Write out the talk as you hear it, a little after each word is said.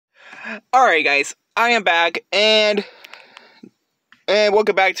Alright guys, I am back, and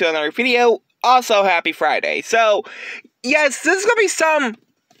welcome back to another video. Also, happy Friday. So, yes, this is gonna be some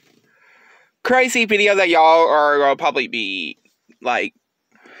crazy video that y'all are gonna probably be, like,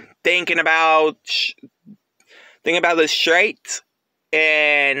 thinking about this straight,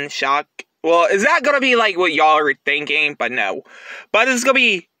 and shock. Well, it's not gonna be like what y'all are thinking, but no. But this is gonna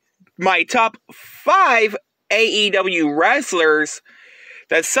be my top 5 AEW wrestlers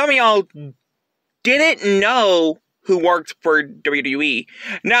that some of y'all didn't know who worked for WWE.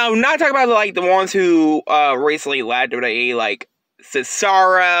 Now, I'm not talking about like the ones who recently led WWE, like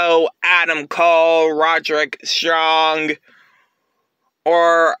Cesaro, Adam Cole, Roderick Strong,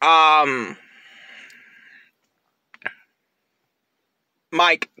 or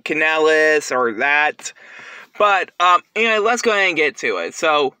Mike Kanellis, or that. But anyway, let's go ahead and get to it.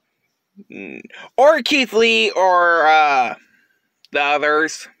 So, or Keith Lee, or the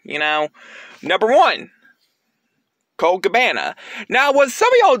others, you know. Number 1, Colt Cabana. Now, what some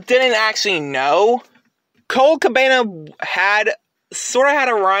of y'all didn't actually know, Colt Cabana sort of had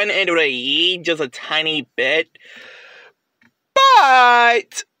a run into WWE just a tiny bit.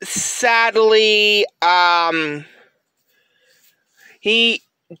 But sadly, he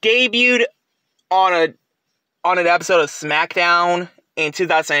debuted on an episode of SmackDown in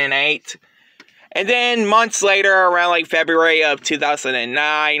 2008. And then months later, around like February of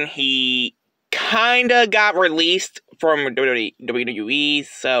 2009, he kinda got released from WWE,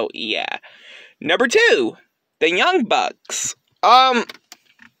 so yeah. Number 2, the Young Bucks.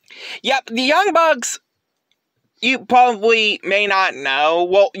 Yep, the Young Bucks, you probably may not know.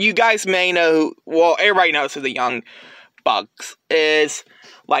 Well, you guys may know, well, everybody knows who the Young Bucks is.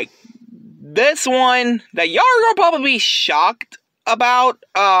 Like, this one that y'all are gonna probably be shocked about,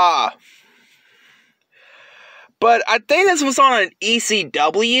 but I think this was on an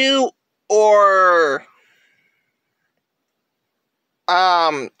ECW or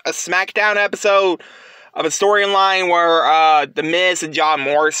a SmackDown episode of a storyline where The Miz and John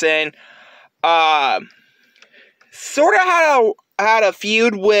Morrison sort of had a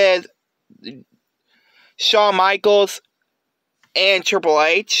feud with Shawn Michaels and Triple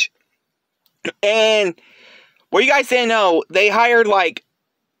H. And what you guys didn't know, they hired like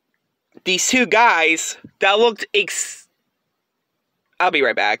these 2 guys that looked I'll be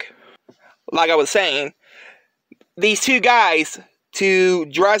right back. Like I was saying, these 2 guys to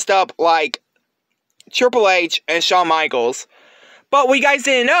dressed up like Triple H and Shawn Michaels. But what you guys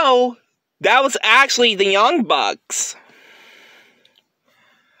didn't know, that was actually the Young Bucks.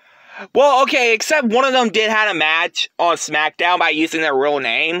 Well, okay, except one of them did have a match on SmackDown by using their real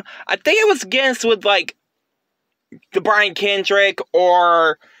name. I think it was against with like the Brian Kendrick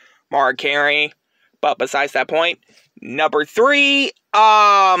or Mark Carey. But besides that point, number 3,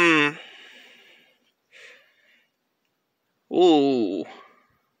 ooh.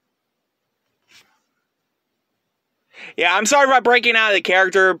 Yeah, I'm sorry about breaking out of the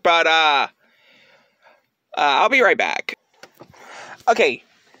character, but, I'll be right back. Okay,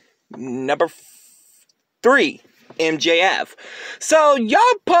 number 3, MJF. So, y'all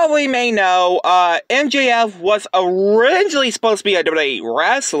probably may know, MJF was originally supposed to be a WWE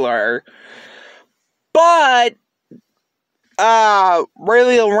wrestler, but,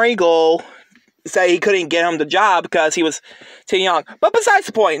 Ray Regal said he couldn't get him the job because he was too young. But besides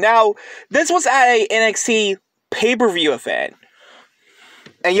the point, now, this was at a NXT pay-per-view event.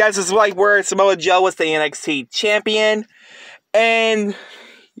 And yes, this is like where Samoa Joe was the NXT champion. And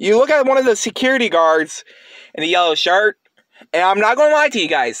you look at one of the security guards in the yellow shirt, and I'm not gonna lie to you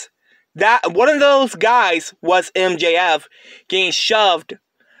guys, that one of those guys was MJF getting shoved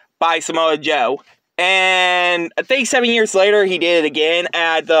by Samoa Joe. And I think 7 years later, he did it again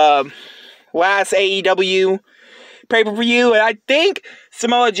at the last AEW pay-per-view. And I think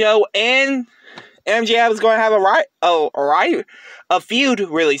Samoa Joe and MJF is going to have a feud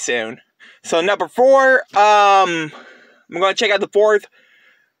really soon. So number 4, I'm going to check out the 4th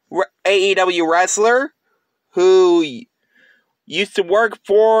AEW wrestler who used to work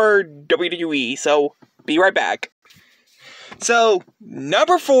for WWE. So be right back. So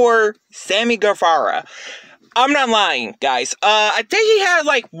number 4, Sammy Guevara. I'm not lying, guys. I think he had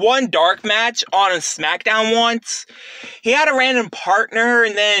like one dark match on a SmackDown once. He had a random partner,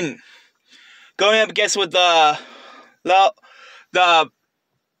 and then going up against with the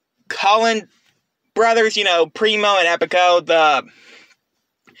Cullen brothers, you know, Primo and Epico, the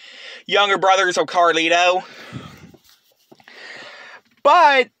younger brothers of Carlito.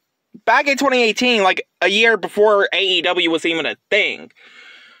 But back in 2018, like a year before AEW was even a thing,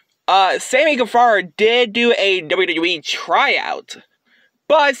 Sammy Guevara did do a WWE tryout,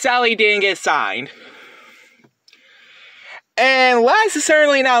 but sadly didn't get signed. And last and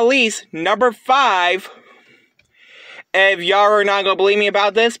certainly not least, number 5. If y'all are not gonna believe me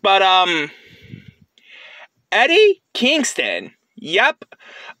about this, but Eddie Kingston. Yep.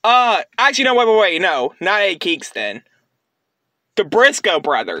 Actually, no, wait, no, not Eddie Kingston. The Briscoe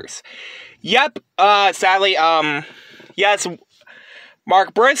brothers. Yep. Sadly, yes,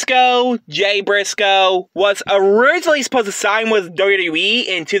 Mark Briscoe, Jay Briscoe, was originally supposed to sign with WWE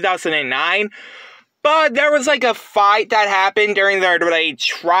in 2009, but there was like a fight that happened during their WWE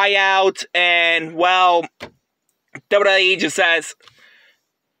tryout, and well, WWE just says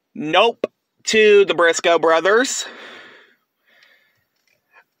nope to the Briscoe brothers.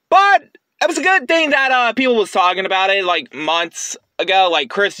 But it was a good thing that people was talking about it like months ago, like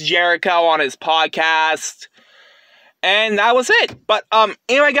Chris Jericho on his podcast. And that was it. But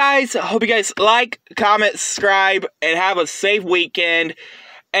anyway, guys, I hope you guys like, comment, subscribe, and have a safe weekend.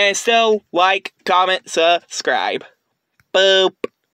 And still like, comment, subscribe. Boop.